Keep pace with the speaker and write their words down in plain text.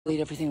delete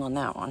everything on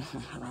that one.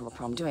 I don't have a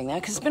problem doing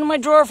that because it's been in my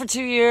drawer for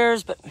 2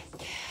 years, but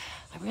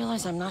I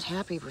realize I'm not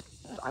happy with,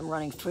 I'm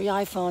running 3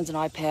 iPhones, an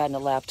iPad, and a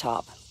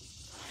laptop.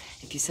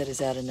 If you said, is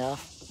that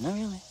enough? Not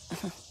really.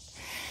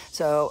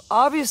 So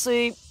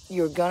obviously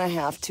you're gonna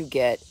have to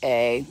get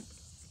a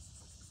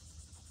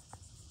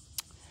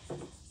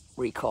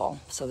recall.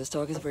 So this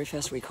dog is a very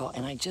fast recall,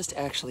 and I just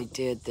actually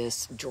did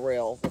this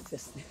drill with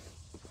this thing.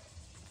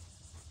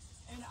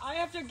 And I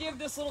have to give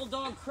this little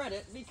dog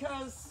credit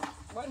because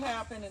what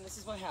happened, and this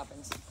is what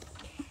happens.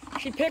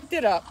 She picked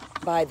it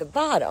up by the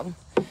bottom.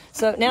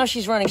 So now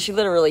she's running, she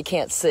literally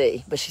can't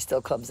see, but she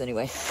still comes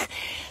anyway.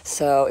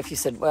 So if you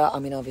said, well, I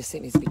mean, obviously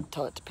it needs to be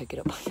taught to pick it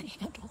up by the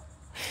handle.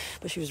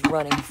 But she was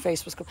running, her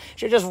face was,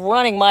 she was just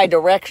running my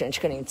direction.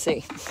 She couldn't even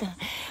see.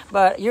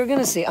 But you're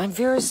gonna see, I'm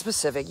very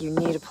specific. You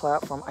need a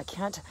platform. I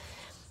can't,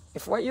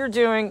 if what you're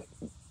doing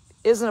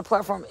isn't a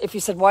platform, if you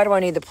said, why do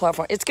I need the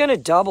platform? It's gonna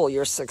double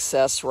your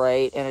success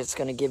rate and it's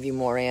gonna give you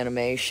more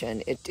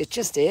animation. It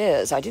just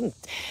is. I didn't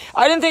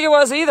think it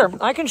was either.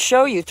 I can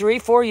show you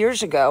 3-4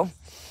 years ago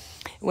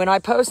when I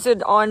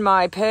posted on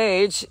my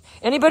page,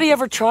 anybody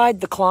ever tried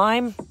the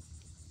climb?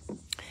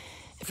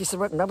 If you said,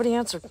 what, nobody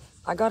answered.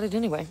 I got it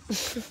anyway.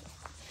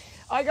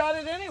 I got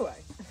it anyway.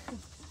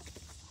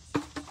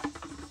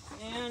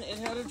 And it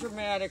had a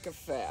dramatic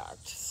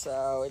effect.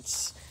 So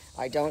it's,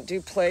 I don't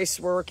do place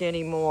work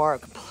anymore. I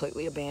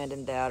completely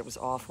abandoned that. It was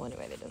awful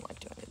anyway. They didn't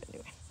like doing it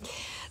anyway.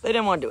 They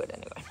didn't want to do it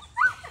anyway.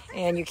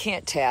 And you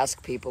can't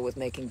task people with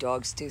making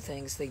dogs do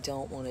things they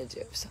don't want to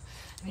do. So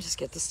let me just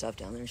get the stuff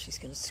down there and she's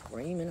going to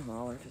scream and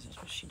holler because that's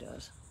what she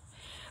does.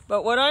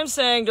 But what I'm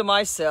saying to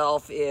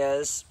myself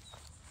is,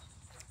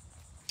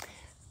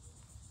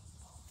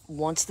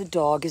 once the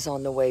dog is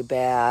on the way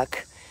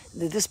back,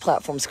 this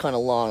platform's kind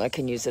of long. I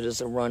can use it as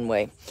a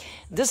runway.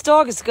 This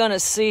dog is going to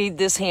see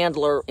this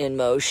handler in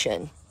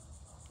motion.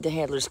 The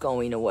handler's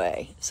going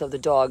away. So the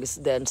dog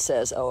then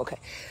says, oh, okay.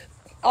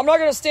 I'm not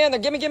going to stand there.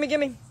 Gimme, gimme,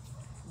 gimme.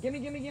 Gimme,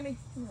 gimme, gimme.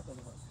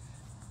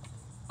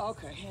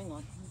 Okay, hang on.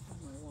 Let me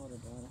put my water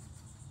bottle.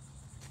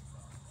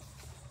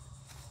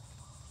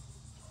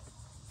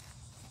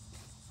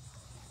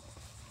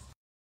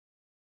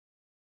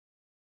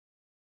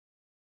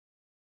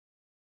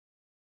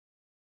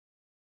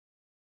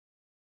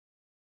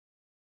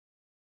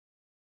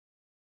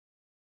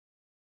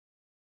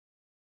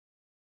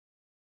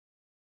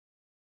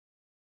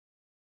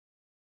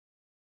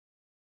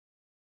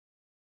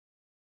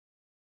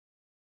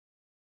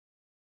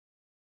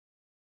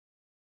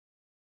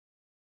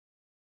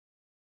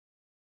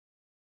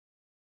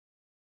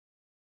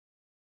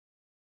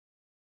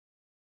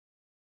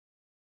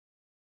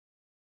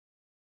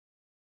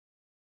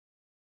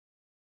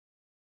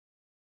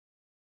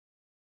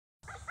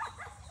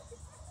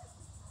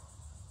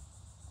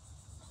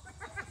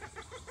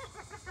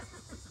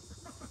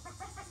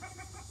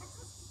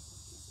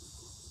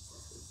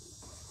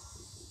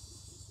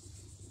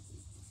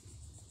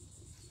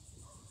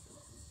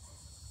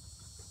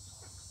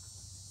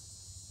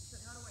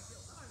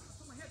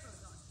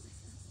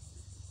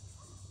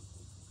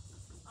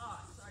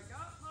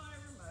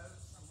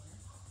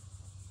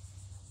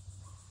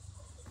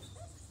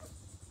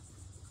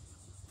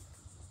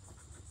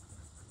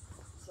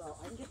 So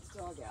I can get the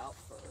dog out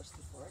first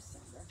before I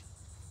send her.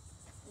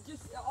 And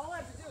just, all I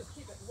have to do is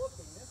keep it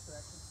looking this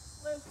direction.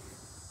 Liz.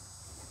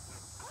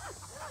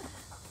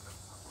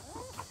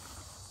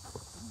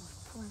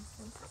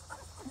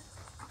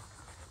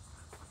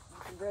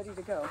 I'm ready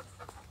to go.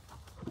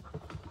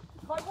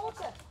 My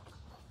water.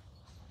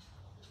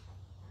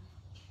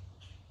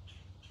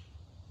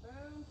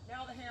 Boom.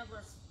 Now the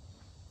handlers.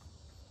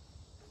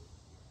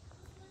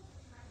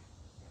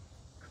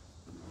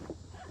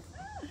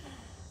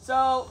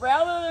 So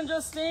rather than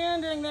just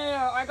standing there,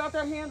 I got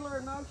that handler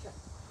in motion.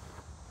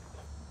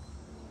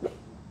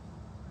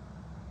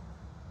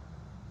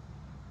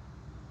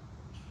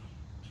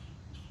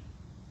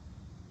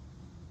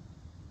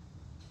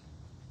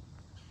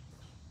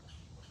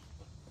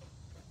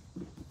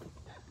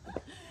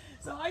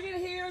 So I can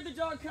hear the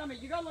dog coming.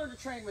 You gotta learn to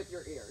train with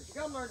your ears. You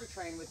gotta learn to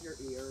train with your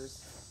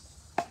ears.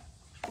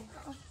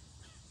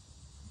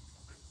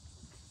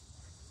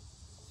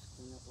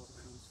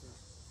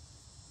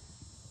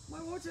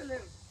 My water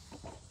live.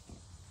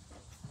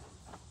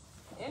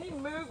 Any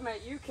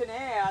movement you can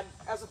add,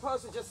 as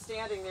opposed to just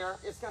standing there,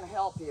 it's going to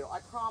help you. I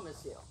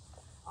promise you.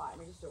 All right,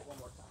 let me just do it one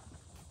more time.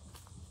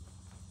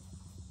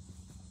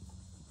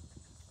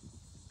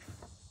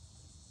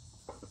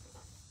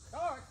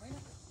 All right, clean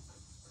it.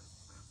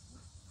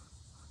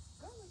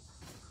 Go.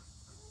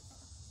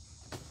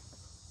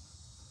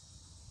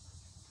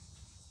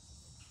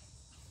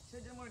 So I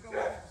didn't want to go over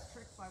this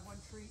trick by one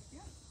treat.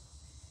 Yeah.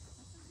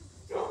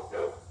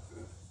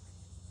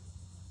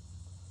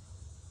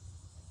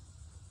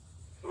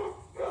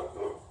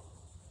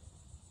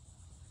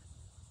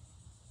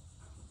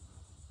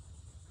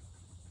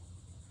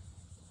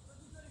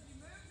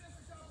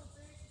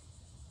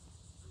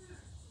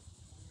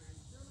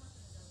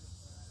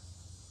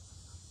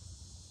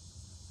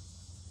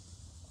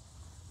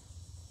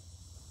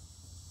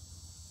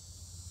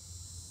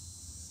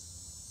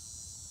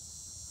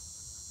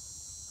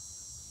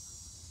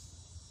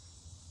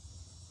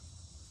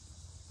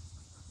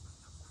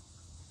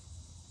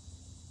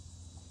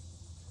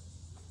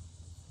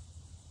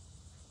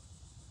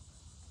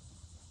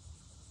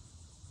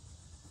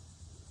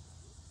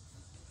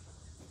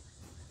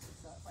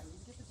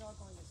 dog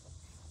going this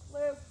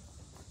way. Lou.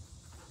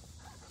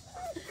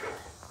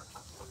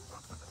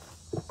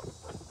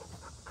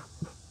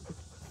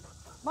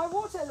 My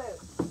water, Lou.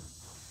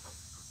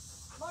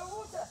 My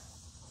water.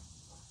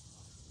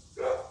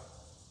 Got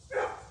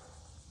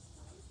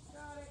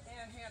it.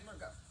 And handler,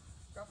 go.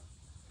 Go.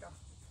 Go.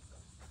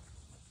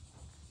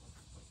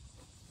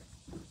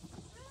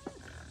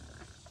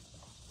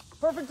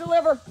 Perfect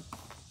deliver.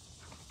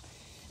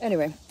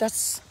 Anyway,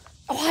 that's,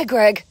 oh, hi,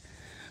 Greg.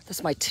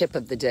 That's my tip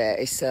of the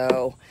day.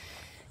 So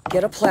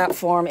get a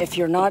platform. If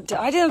you're not,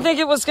 I didn't think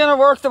it was going to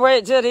work the way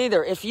it did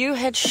either. If you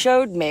had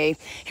showed me,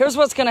 here's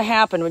what's going to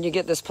happen when you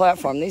get this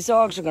platform. These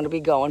dogs are going to be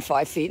going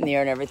 5 feet in the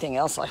air and everything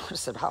else. I would have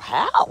said,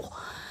 how?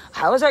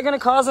 How is that going to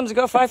cause them to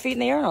go 5 feet in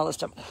the air and all this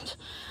stuff?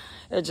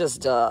 It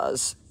just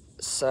does.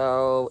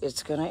 So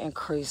it's going to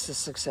increase the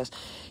success.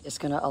 It's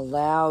going to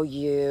allow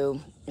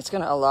you, it's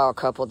going to allow a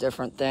couple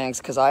different things,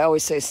 because I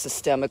always say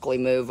systemically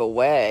move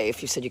away.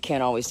 If you said you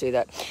can't always do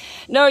that.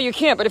 No, you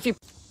can't. But if you,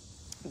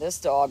 this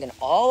dog and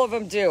all of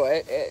them do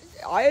it,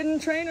 I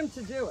didn't train them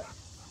to do it. All right,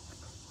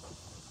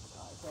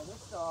 so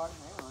this dog,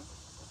 hang on,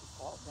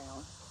 fall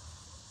down.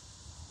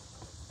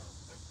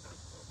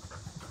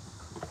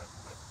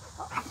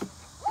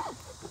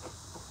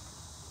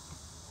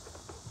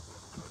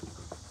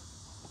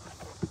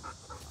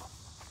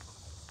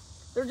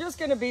 They're just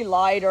going to be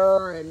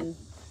lighter, and,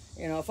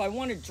 you know, if I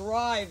want to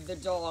drive the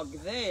dog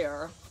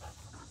there,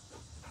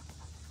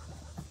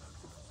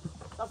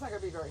 that's not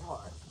going to be very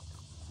hard.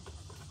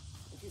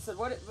 If you said,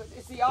 what?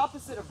 It's the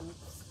opposite of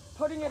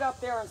putting it up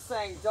there and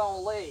saying,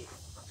 don't leave.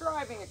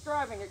 Driving it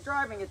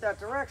that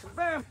direction,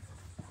 bam.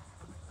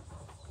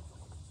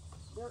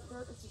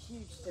 It's a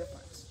huge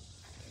difference.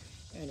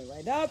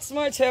 Anyway, that's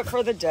my tip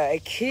for the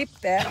day. Keep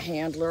that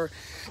handler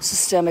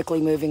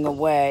systemically moving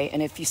away.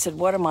 And if you said,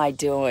 what am I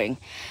doing?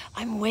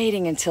 I'm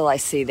waiting until I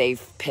see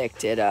they've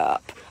picked it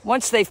up.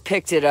 Once they've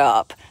picked it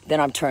up,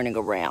 then I'm turning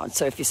around.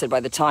 So if you said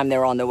by the time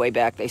they're on the way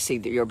back, they see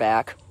that you're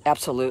back,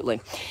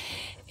 absolutely.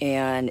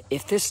 And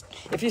if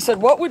you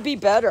said, what would be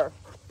better?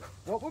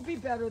 What would be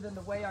better than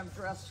the way I'm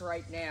dressed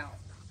right now?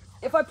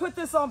 If I put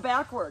this on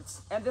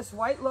backwards and this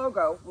white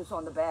logo was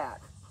on the back,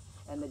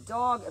 and the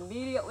dog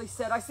immediately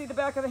said, I see the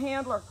back of the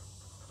handler.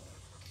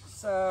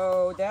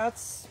 So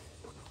that's,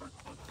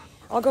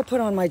 I'll go put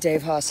on my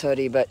Dave Haas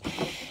hoodie, but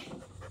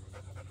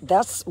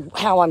that's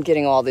how I'm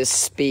getting all this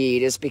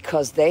speed, is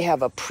because they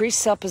have a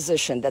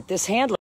presupposition that this handler